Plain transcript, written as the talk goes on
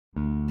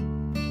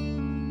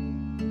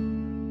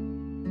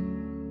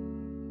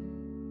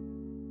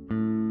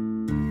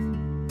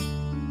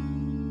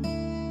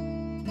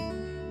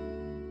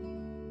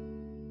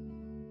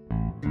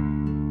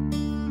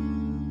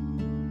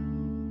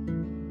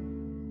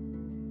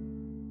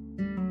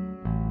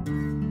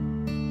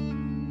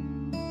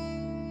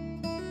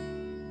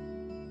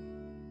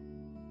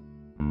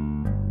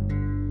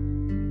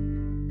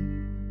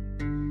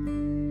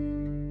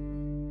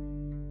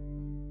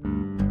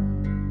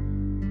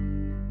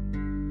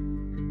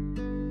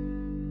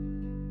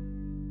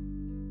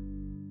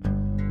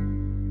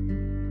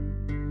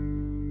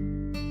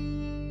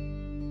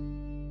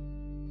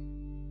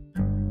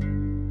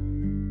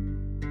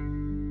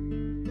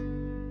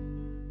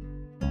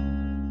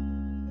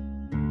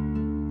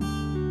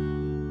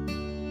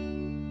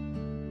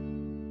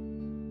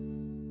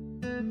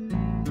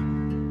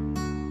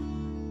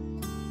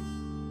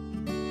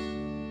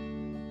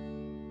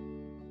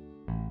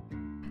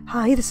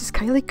Hi, this is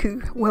Kylie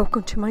Coo.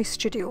 Welcome to my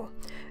studio.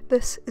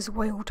 This is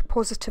Wild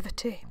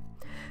Positivity.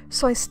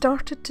 So I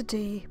started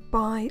today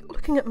by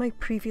looking at my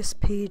previous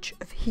page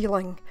of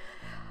healing.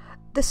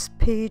 This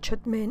page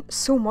had meant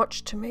so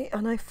much to me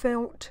and I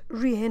felt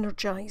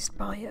re-energised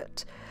by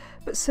it.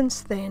 But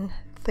since then,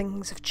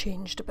 things have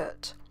changed a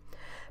bit.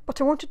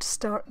 But I wanted to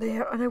start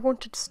there, and I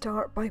wanted to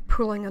start by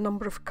pulling a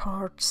number of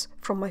cards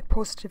from my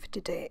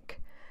positivity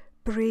deck.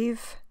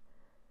 Brave,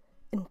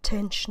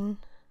 intention,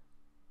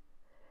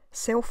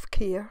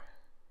 self-care,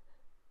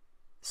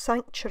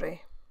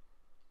 sanctuary,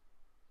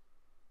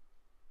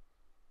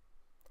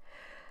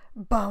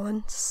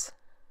 balance,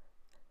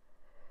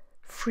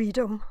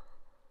 freedom,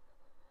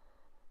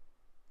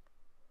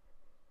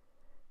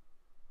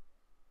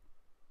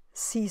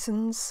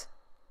 seasons,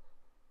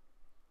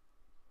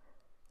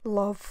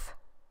 love,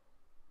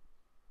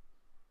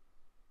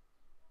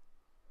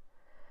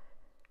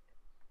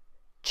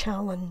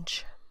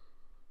 challenge,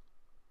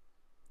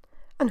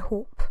 and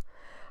hope.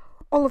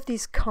 All of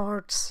these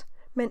cards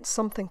meant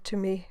something to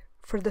me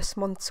for this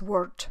month's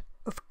word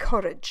of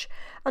courage,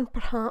 and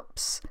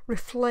perhaps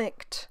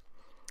reflect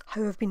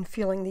how I've been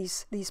feeling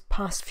these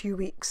past few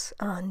weeks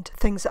and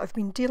things that I've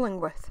been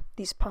dealing with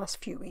these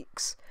past few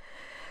weeks.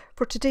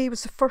 For today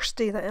was the first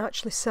day that I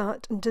actually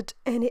sat and did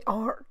any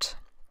art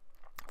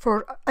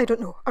for, I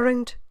don't know,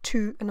 around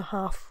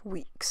 2.5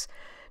 weeks.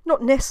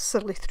 Not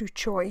necessarily through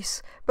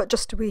choice, but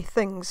just the way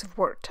things have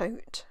worked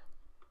out.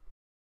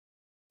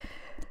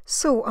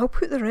 So I'll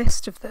put the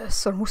rest of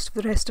this, or most of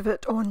the rest of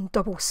it, on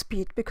double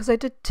speed because I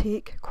did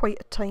take quite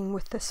a time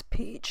with this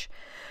page.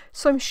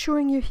 So I'm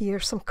showing you here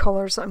some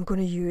colours that I'm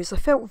going to use. I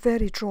felt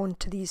very drawn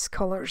to these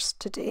colours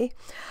today.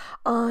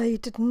 I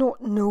did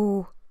not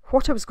know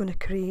what I was going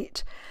to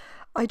create.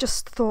 I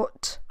just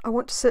thought I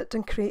want to sit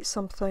and create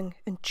something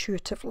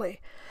intuitively.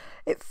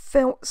 It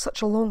felt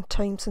such a long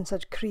time since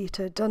I'd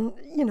created, and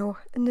you know,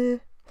 in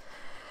the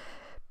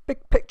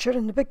big picture,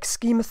 in the big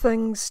scheme of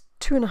things,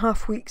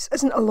 2.5 weeks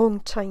isn't a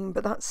long time,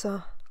 but that's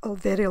a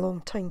very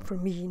long time for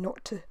me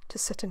not to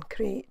sit and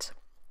create.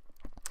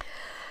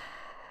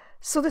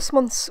 So this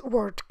month's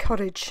word,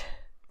 courage,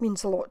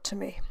 means a lot to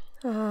me.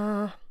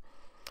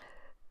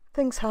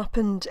 Things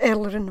happened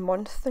earlier in the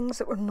month, things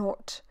that were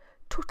not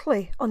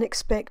totally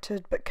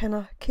unexpected, but kind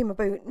of came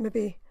about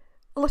maybe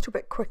a little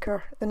bit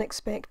quicker than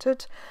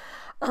expected.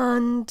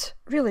 And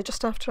really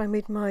just after I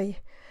made my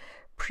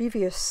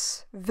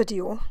previous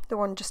video, the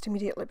one just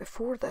immediately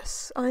before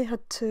this, I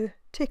had to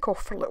take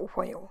off for a little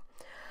while,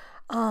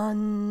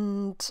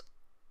 and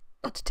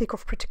I had to take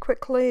off pretty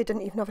quickly. I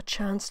didn't even have a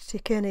chance to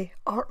take any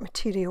art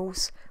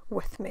materials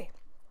with me.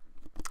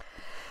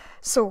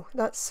 So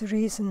that's the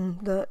reason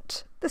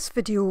that this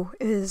video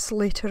is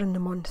later in the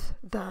month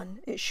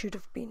than it should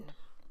have been.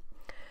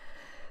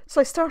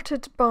 So I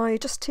started by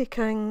just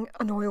taking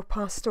an oil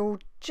pastel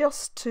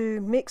just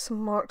to make some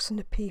marks on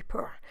the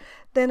paper.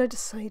 Then I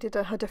decided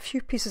I had a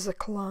few pieces of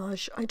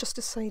collage. I just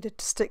decided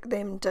to stick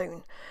them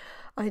down.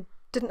 I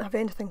didn't have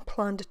anything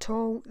planned at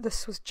all.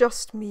 This was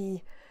just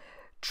me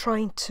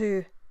trying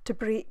to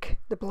break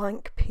the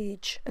blank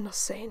page in a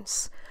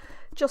sense.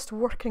 Just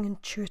working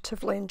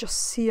intuitively and just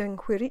seeing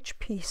where each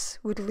piece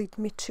would lead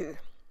me to.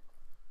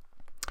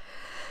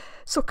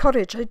 So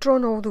courage, I'd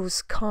drawn all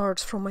those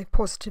cards from my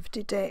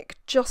positivity deck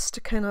just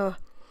to kind of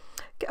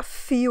get a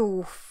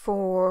feel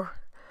for,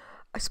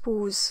 I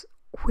suppose,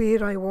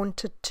 where I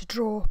wanted to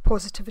draw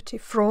positivity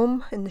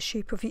from in the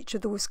shape of each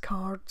of those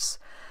cards,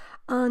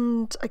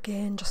 and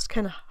again just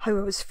kind of how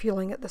I was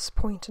feeling at this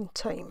point in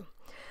time.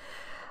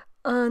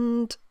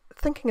 And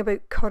thinking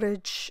about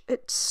courage,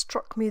 it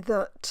struck me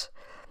that,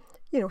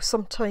 you know,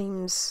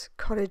 sometimes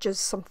courage is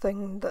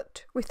something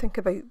that we think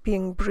about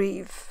being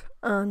brave,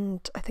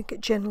 and I think it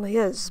generally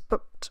is,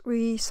 but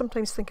we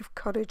sometimes think of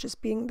courage as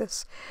being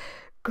this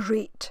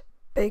great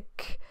big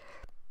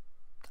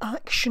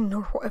action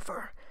or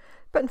whatever.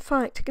 But in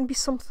fact, it can be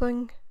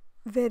something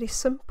very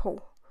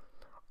simple,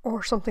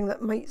 or something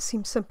that might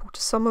seem simple to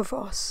some of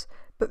us,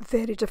 but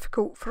very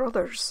difficult for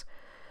others.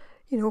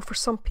 You know, for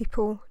some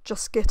people,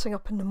 just getting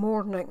up in the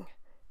morning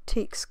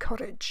takes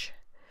courage.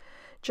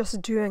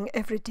 Just doing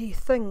everyday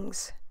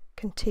things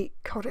can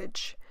take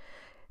courage.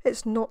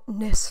 It's not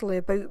necessarily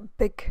about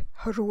big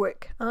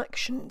heroic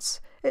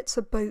actions. It's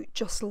about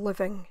just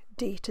living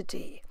day to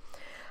day.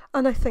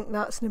 And I think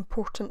that's an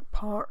important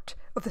part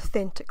of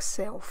authentic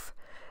self.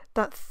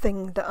 That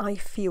thing that I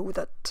feel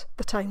that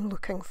I'm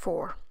looking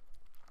for.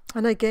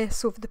 And I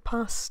guess over the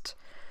past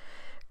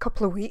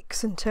couple of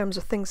weeks, in terms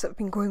of things that have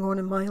been going on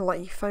in my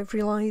life, I've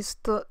realised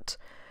that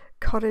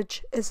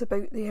courage is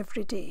about the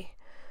everyday.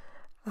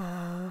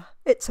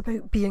 It's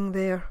about being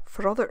there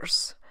for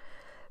others,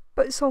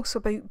 but it's also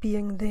about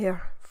being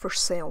there for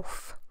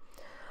self.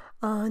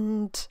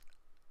 And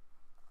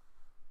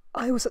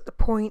I was at the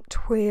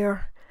point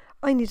where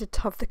I needed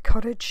to have the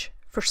courage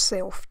for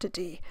self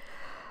today.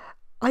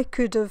 I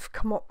could have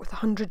come up with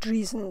 100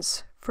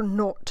 reasons for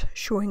not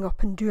showing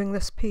up and doing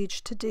this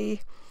page today.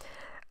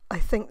 I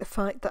think the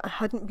fact that I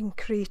hadn't been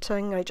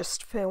creating, I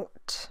just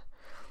felt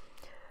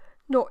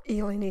not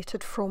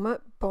alienated from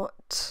it,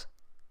 but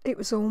it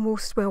was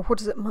almost, well, what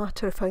does it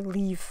matter if I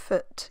leave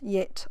it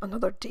yet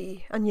another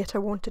day? And yet I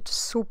wanted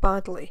so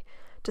badly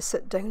to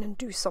sit down and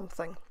do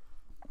something.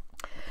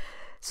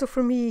 So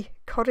for me,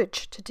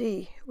 courage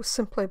today was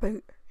simply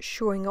about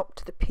showing up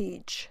to the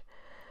page,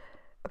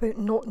 about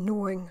not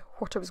knowing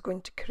what I was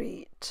going to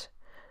create,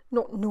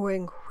 not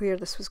knowing where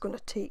this was going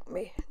to take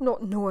me,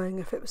 not knowing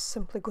if it was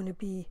simply going to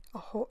be a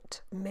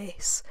hot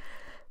mess.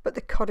 But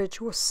the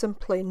courage was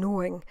simply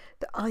knowing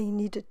that I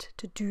needed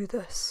to do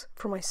this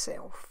for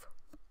myself.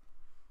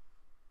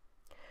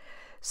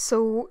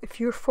 So if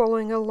you're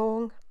following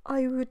along,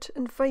 I would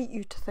invite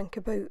you to think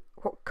about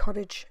what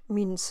courage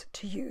means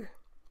to you.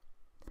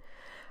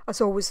 As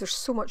always, there's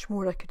so much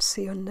more I could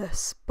say on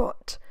this,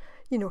 but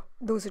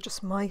those are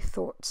just my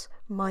thoughts,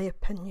 my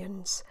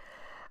opinions.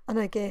 And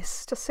I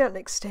guess to a certain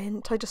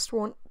extent, I just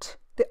want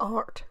the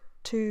art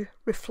to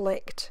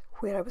reflect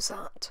where I was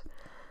at.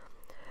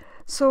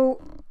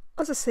 So,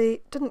 as I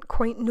say, didn't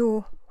quite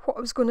know what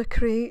I was going to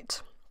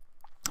create,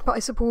 but I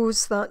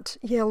suppose that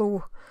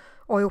yellow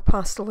oil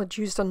pastel I'd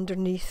used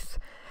underneath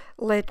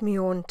led me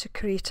on to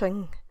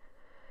creating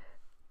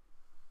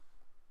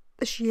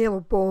this yellow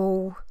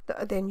ball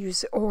that I then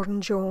use the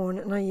orange on,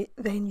 and I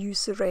then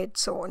use the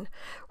reds on,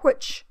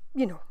 which,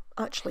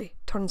 actually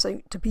turns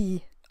out to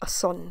be a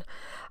sun.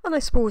 And I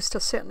suppose to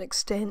a certain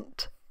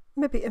extent,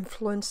 maybe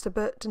influenced a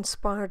bit,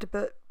 inspired a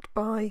bit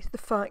by the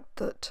fact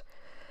that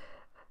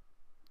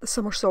the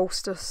summer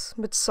solstice,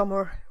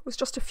 midsummer, was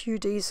just a few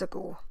days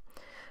ago.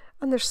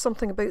 And there's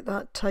something about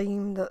that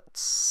time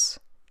that's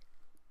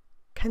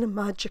kind of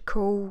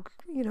magical,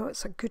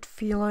 it's a good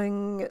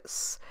feeling,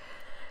 it's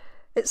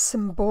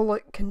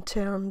symbolic in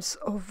terms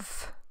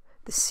of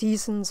the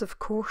seasons, of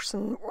course,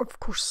 and of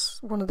course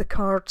one of the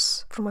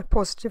cards from my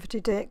positivity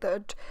deck that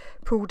I'd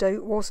pulled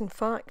out was in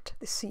fact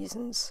the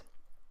seasons.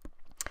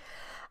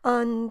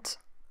 And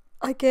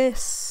I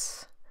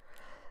guess,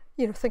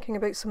 thinking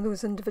about some of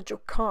those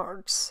individual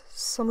cards,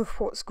 some of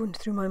what's going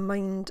through my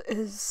mind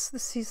is the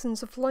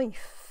seasons of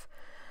life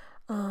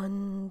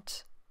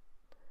and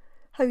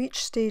how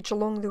each stage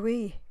along the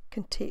way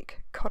can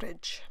take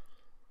courage.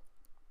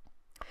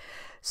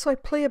 So I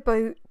play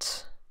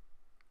about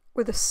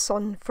with the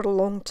sun for a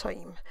long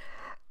time.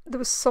 There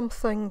was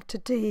something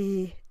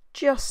today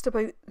just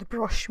about the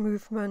brush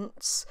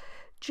movements,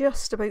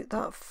 just about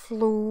that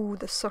flow,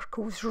 the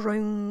circles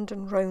round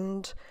and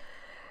round,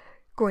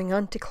 going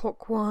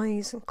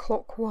anti-clockwise and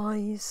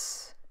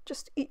clockwise,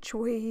 just each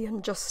way,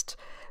 and just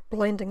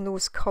blending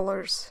those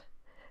colours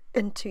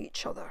into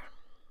each other.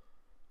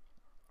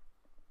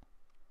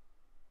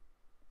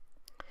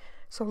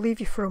 So I'll leave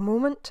you for a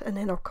moment and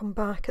then I'll come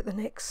back at the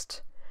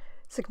next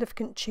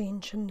significant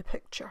change in the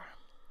picture.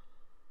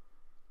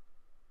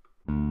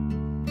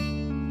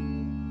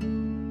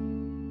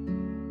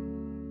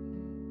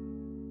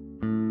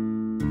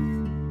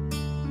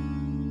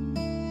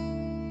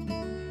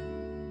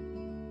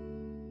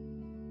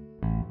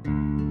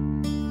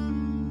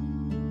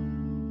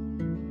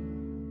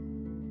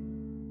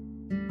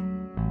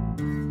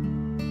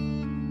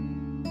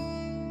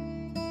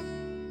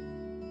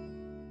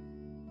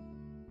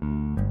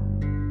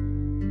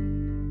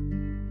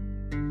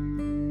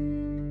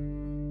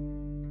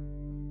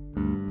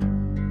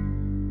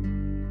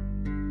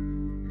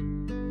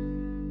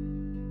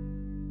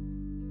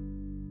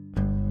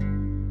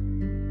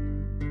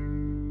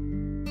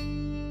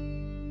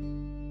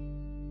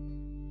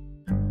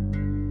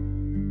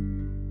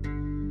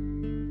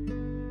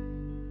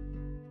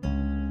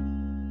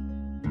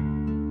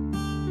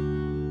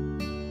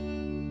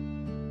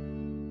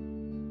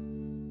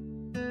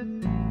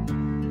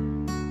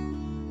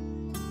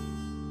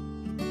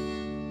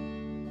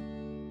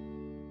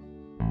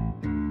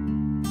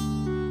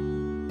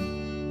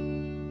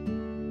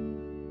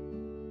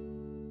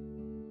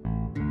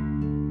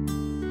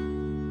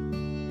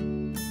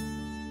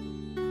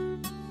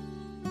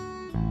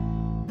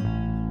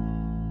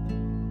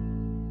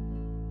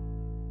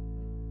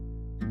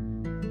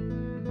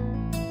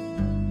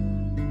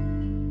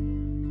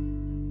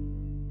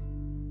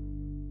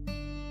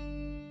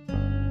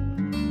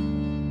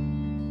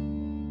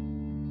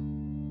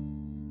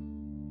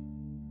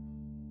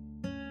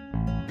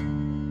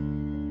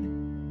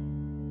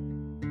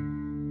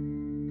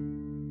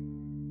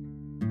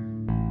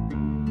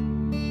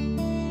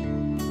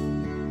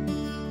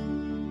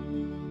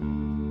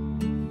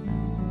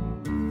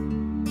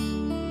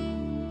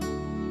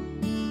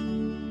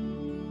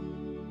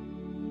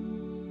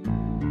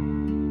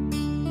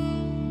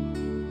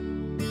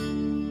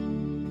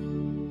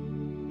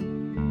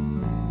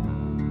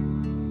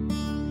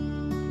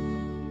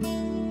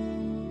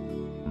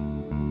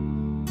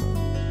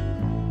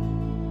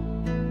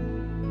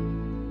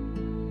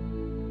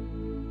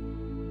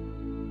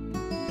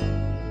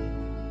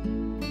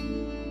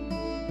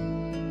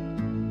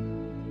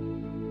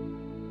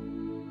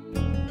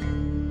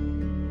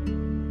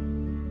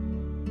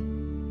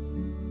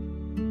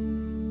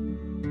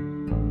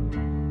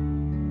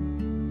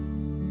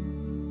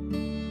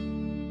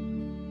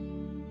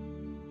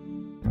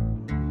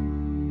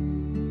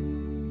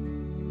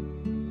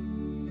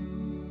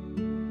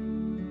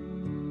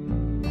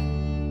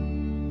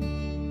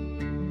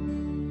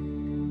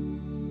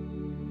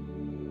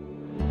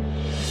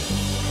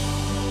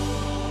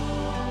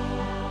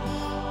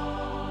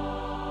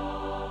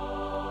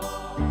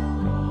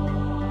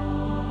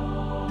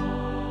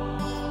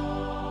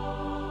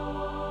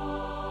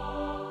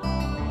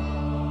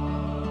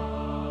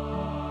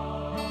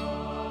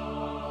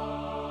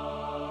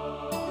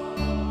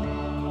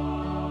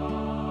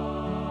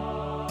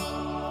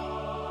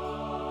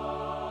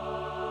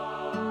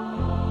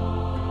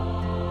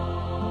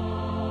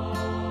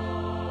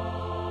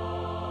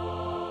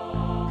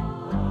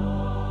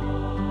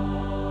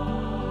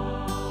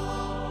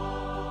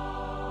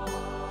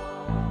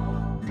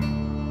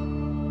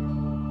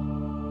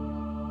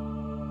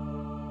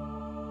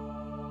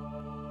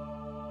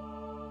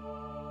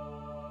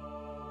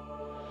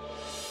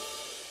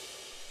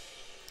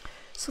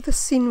 So the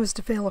scene was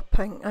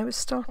developing. I was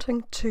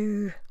starting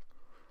to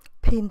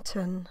paint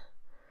in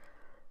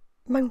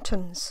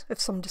mountains of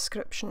some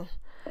description,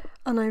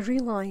 and I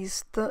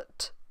realised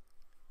that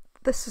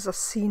this is a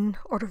scene,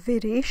 or a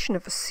variation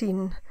of a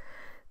scene,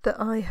 that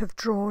I have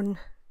drawn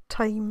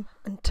time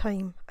and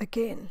time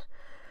again,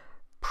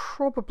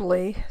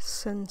 probably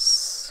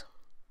since,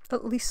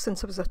 at least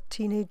since I was a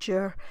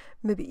teenager,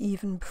 maybe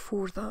even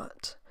before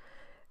that.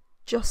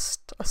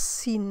 Just a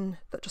scene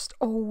that just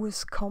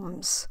always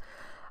comes.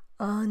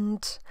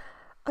 And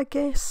I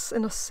guess,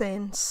 in a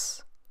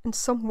sense, in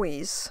some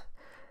ways,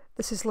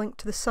 this is linked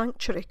to the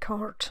sanctuary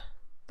card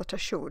that I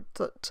showed,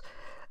 that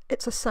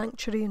it's a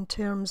sanctuary in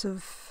terms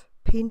of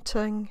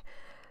painting,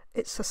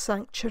 it's a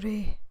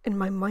sanctuary in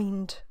my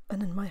mind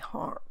and in my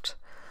heart.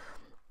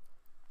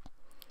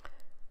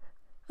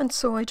 And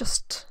so I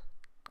just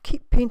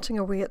keep painting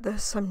away at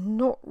this. I'm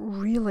not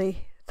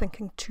really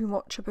thinking too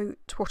much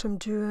about what I'm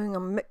doing.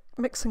 I'm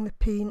mixing the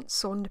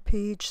paints on the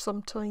page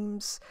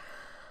sometimes,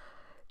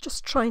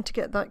 just trying to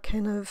get that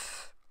kind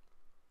of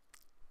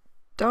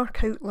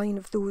dark outline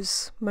of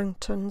those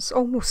mountains,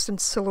 almost in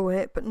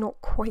silhouette, but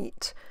not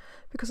quite,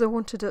 because I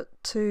wanted it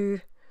to,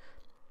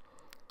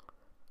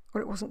 or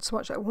it wasn't so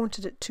much that I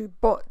wanted it to,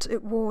 but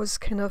it was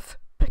kind of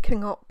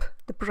picking up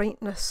the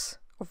brightness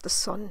of the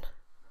sun.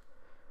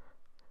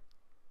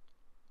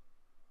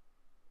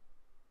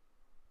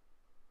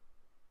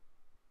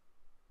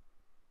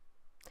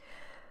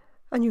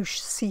 And you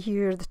see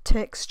here the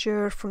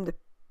texture from the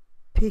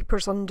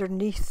papers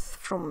underneath,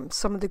 from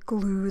some of the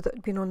glue that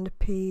had been on the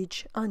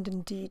page, and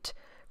indeed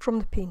from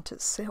the paint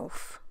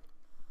itself.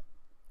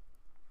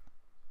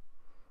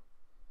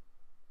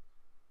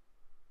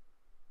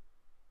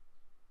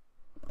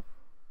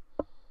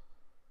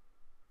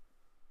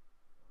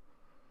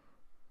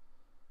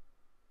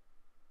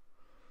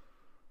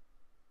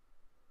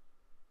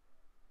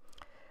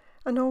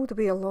 And all the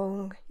way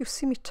along, you'll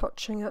see me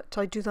touching it.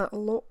 I do that a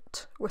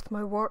lot with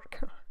my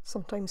work,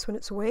 sometimes when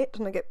it's wet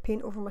and I get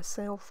paint over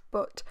myself,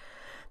 but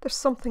there's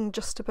something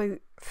just about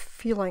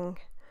feeling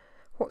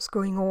what's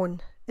going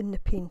on in the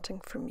painting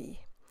for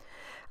me.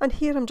 And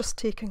here I'm just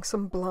taking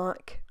some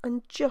black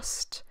and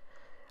just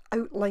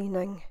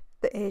outlining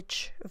the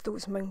edge of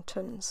those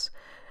mountains.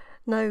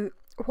 Now,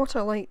 what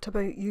I liked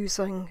about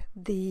using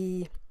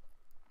the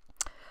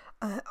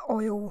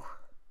oil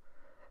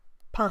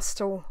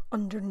pastel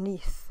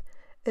underneath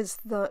is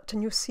that,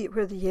 and you'll see it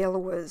where the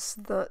yellow is,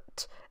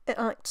 that it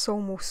acts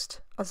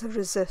almost as a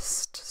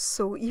resist.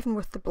 So even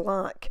with the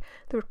black,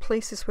 there were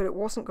places where it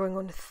wasn't going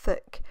on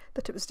thick,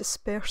 that it was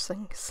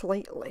dispersing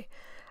slightly.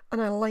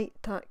 And I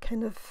liked that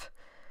kind of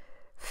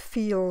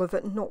feel of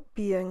it not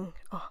being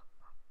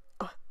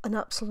an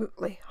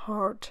absolutely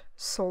hard,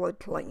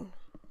 solid line.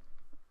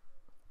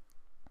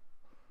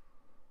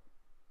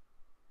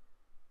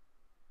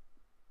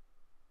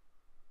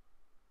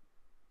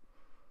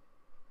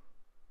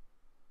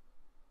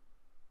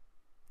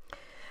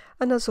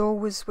 And as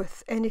always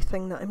with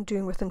anything that I'm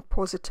doing within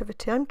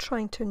positivity, I'm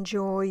trying to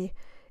enjoy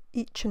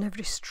each and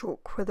every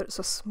stroke, whether it's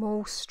a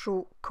small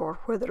stroke or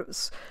whether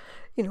it's,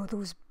 you know,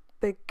 those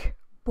big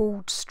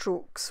bold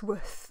strokes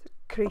with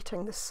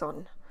creating the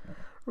sun.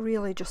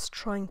 Really just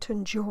trying to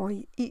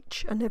enjoy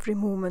each and every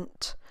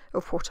moment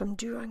of what I'm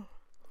doing.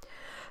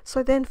 So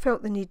I then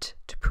felt the need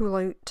to pull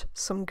out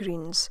some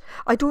greens.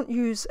 I don't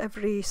use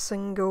every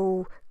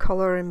single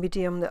colour and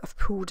medium that I've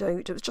pulled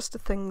out. It was just the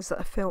things that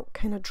I felt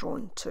kind of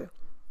drawn to.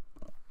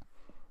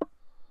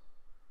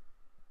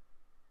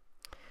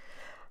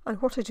 And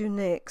what I do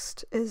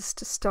next is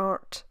to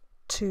start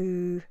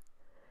to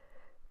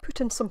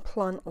put in some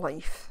plant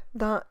life.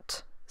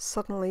 That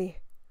suddenly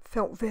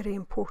felt very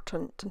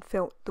important and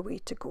felt the way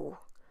to go.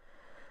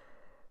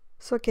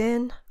 So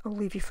again, I'll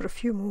leave you for a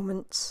few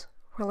moments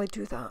while I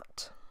do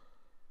that.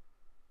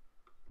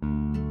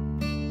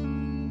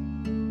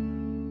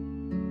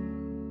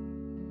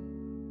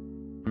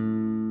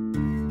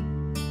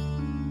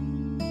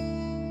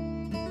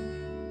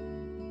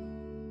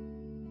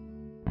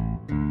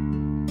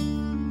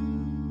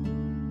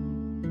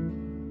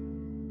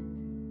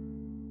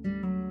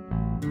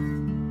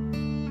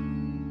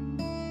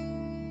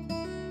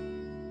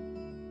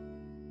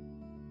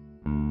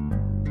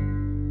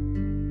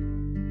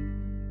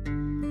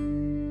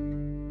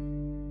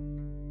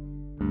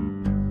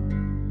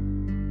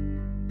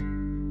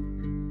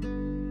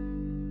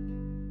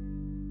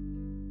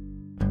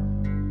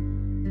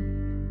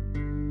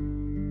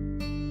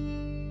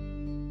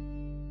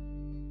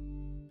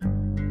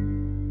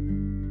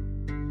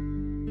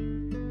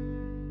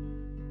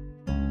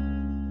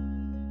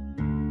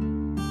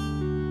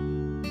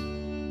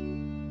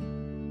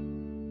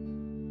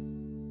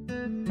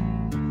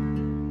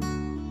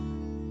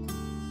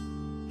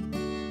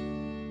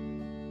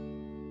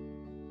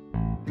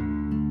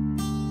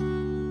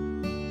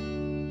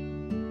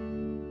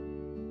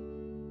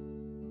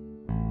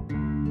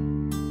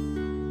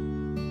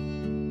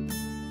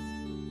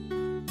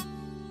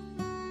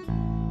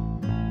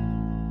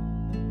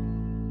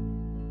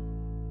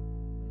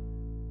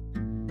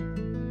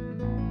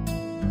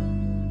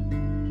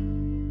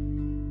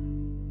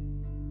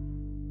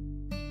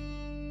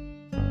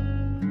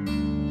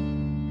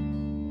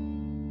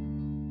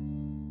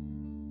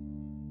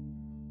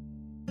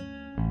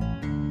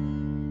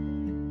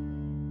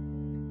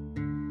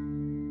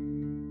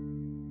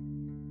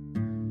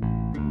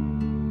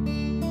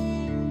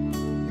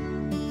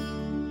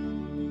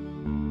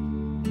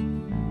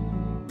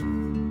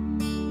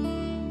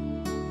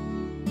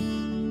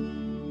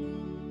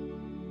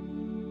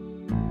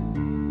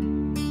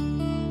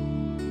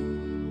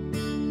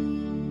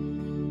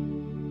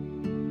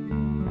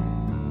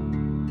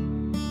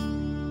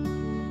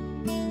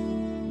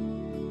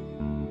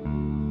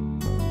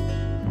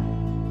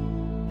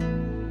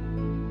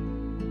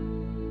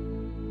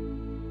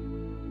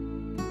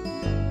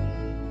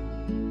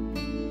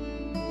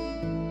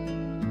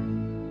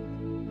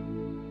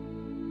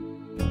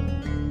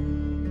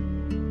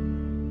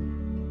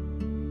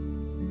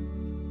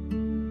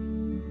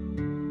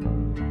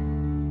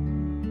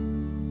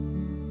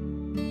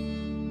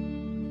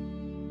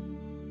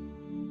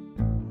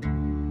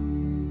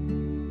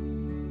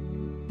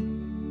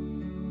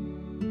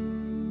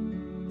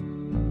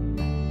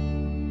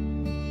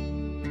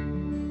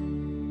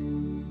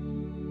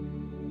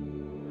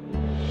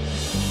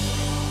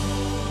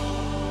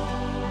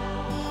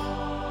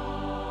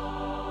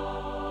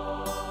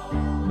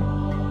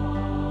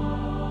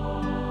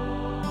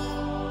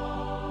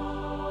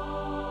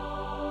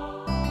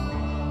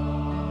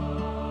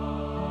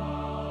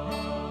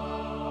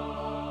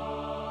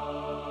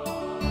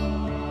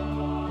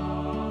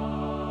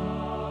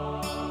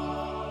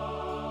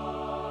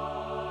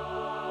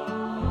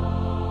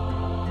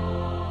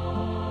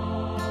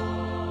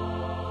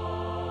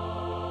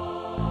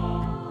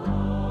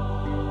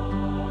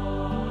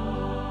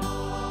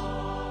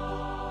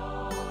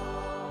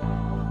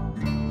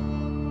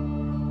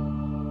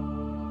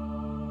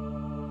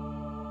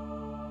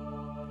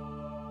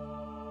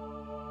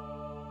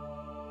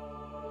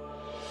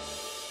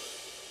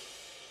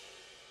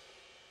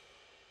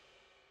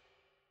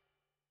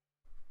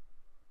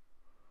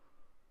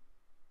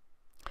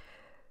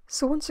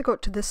 So once I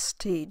got to this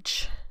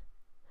stage,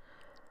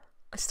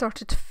 I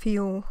started to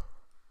feel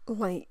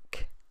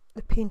like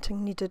the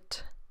painting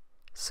needed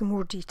some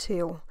more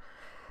detail.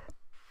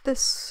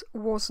 This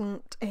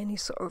wasn't any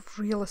sort of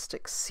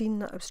realistic scene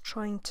that I was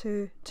trying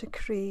to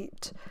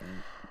create.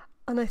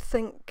 And I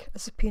think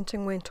as the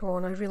painting went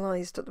on, I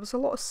realised that there was a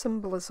lot of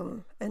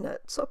symbolism in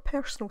it, sort of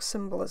personal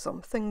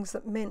symbolism, things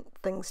that meant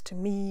things to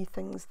me,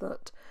 things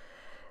that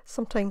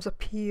sometimes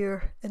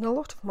appear in a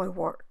lot of my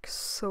work.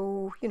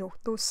 So, you know,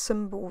 those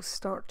symbols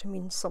start to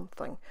mean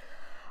something.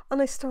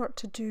 And I start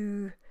to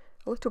do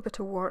a little bit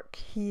of work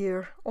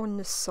here on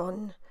the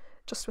sun,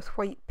 just with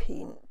white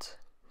paint.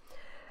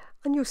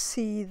 And you'll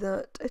see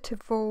that it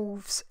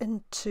evolves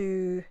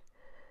into,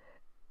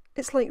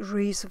 it's like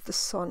rays of the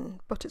sun,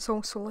 but it's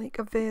also like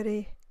a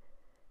very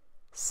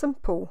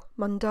simple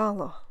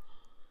mandala.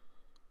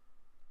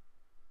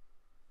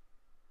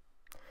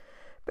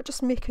 But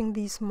just making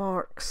these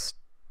marks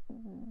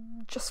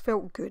just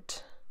felt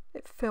good.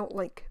 It felt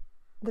like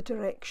the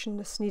direction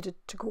this needed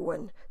to go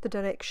in, the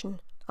direction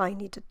I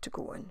needed to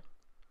go in.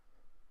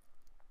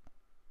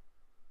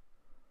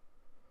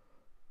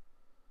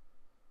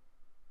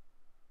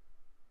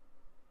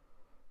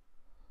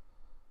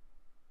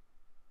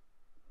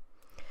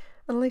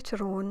 And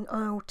later on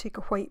I'll take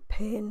a white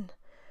pen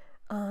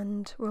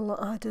and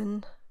we'll add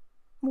in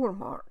more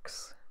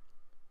marks.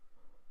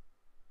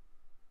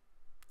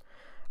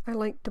 I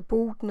liked the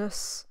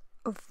boldness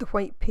of the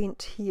white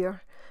paint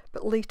here,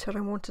 but later I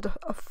wanted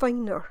a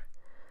finer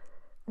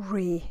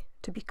ray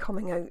to be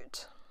coming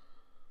out.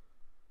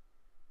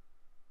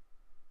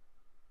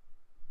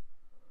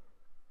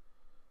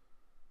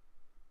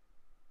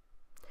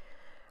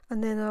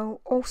 And then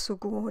I'll also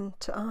go on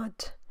to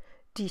add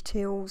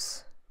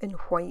details in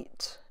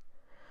white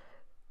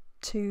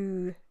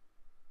to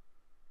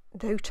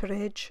the outer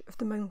edge of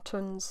the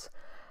mountains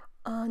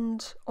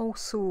and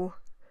also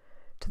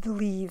to the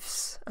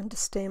leaves and the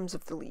stems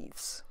of the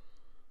leaves.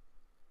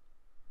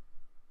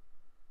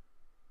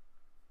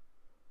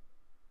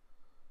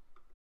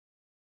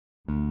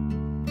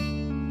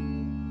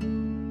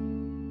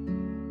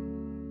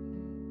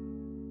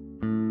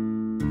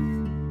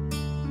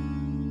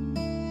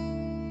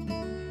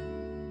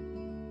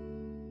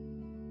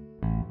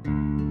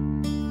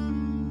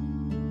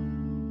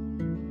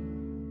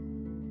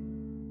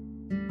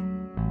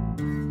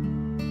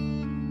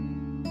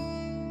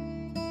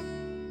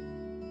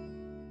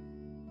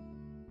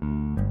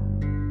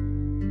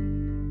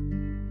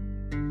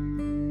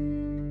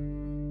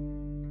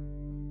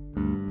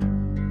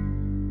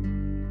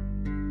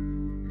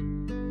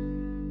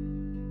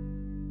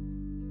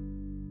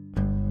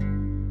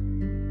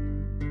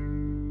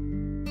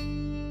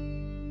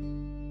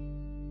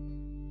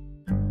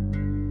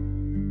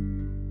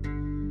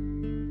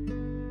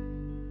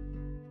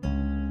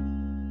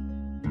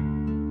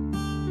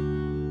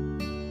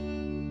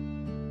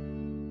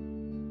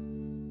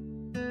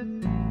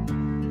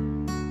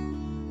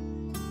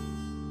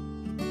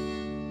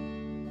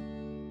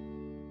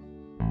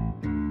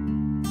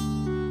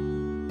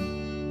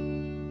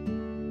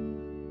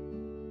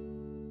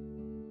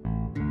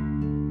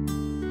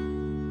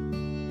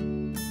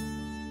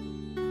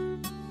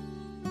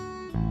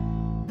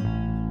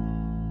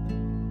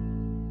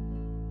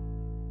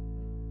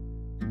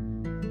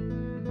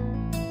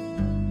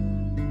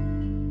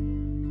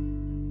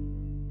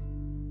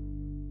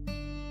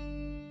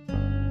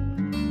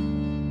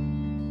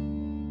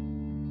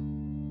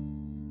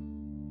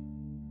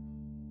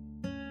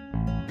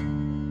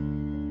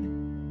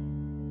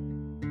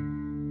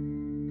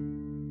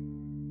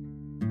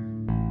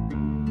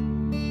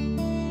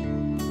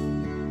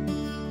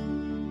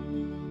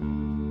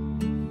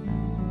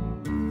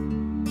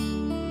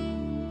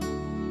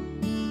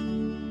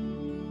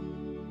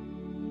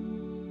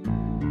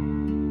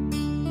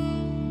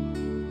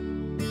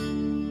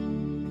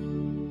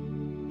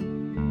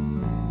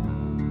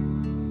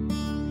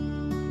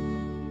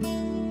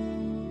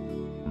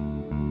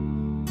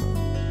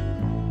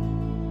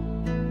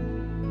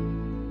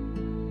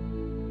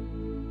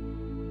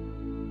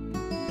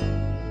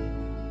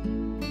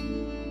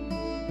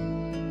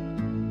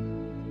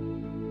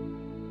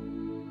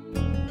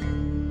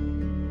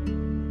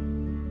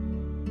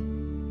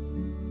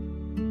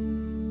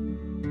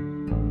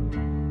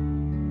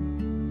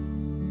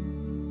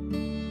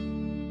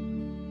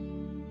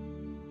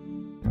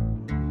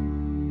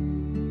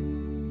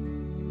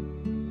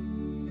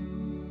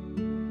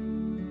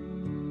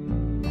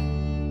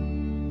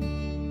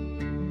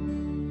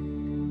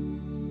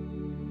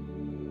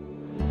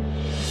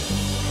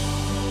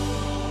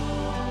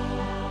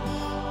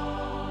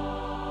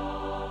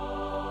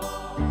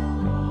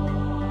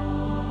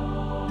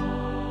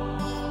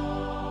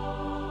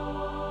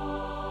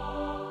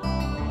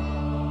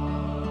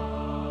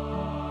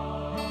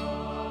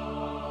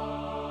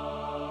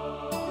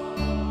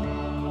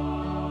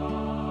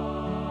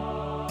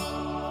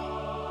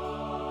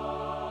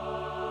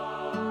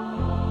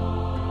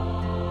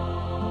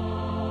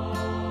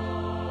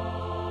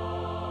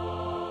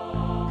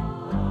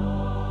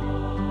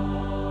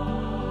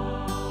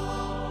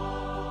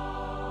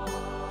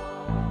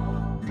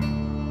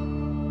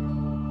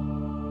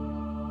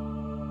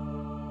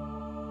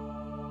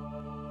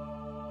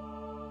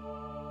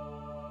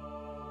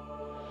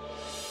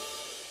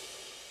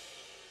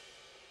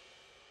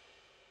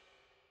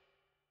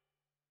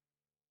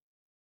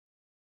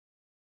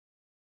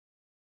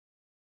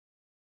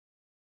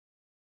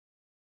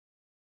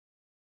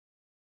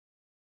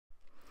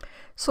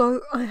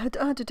 So I had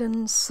added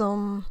in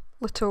some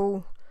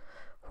little,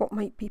 what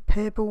might be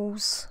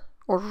pebbles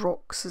or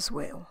rocks as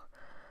well.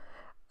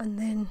 And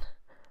then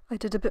I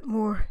did a bit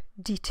more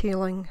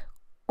detailing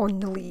on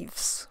the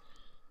leaves.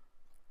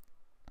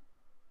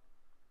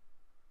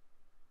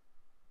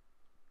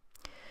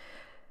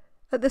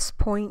 At this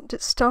point,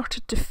 it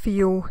started to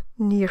feel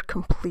near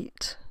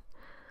complete.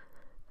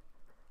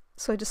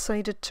 So I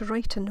decided to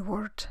write in the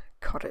word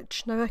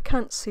courage. Now I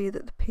can't say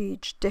that the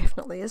page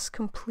definitely is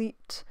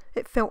complete.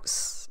 It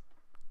felt,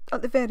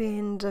 at the very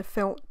end, I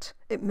felt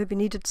it maybe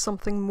needed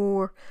something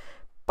more,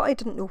 but I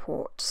didn't know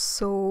what.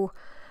 So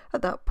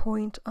at that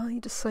point I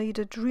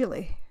decided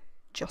really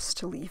just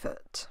to leave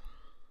it.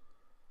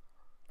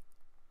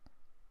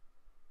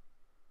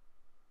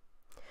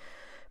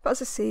 But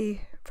as I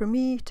say, for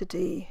me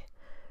today,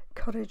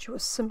 courage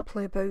was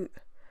simply about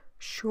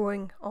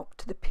showing up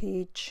to the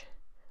page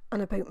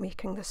and about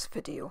making this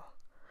video.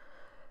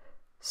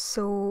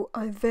 So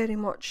I very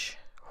much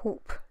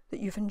hope that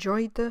you've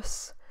enjoyed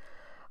this.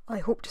 I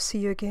hope to see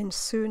you again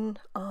soon.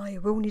 I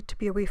will need to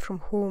be away from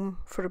home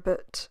for a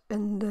bit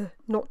in the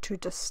not too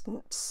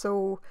distant,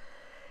 so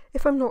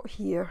if I'm not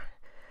here,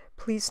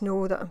 please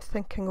know that I'm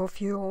thinking of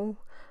you all,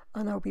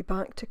 and I'll be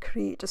back to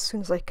create as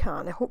soon as I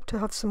can. I hope to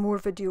have some more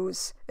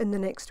videos in the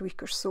next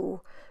week or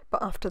so,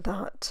 but after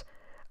that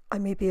I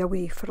may be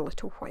away for a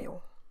little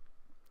while.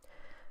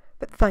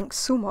 But thanks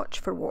so much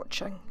for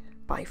watching.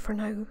 Bye for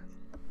now.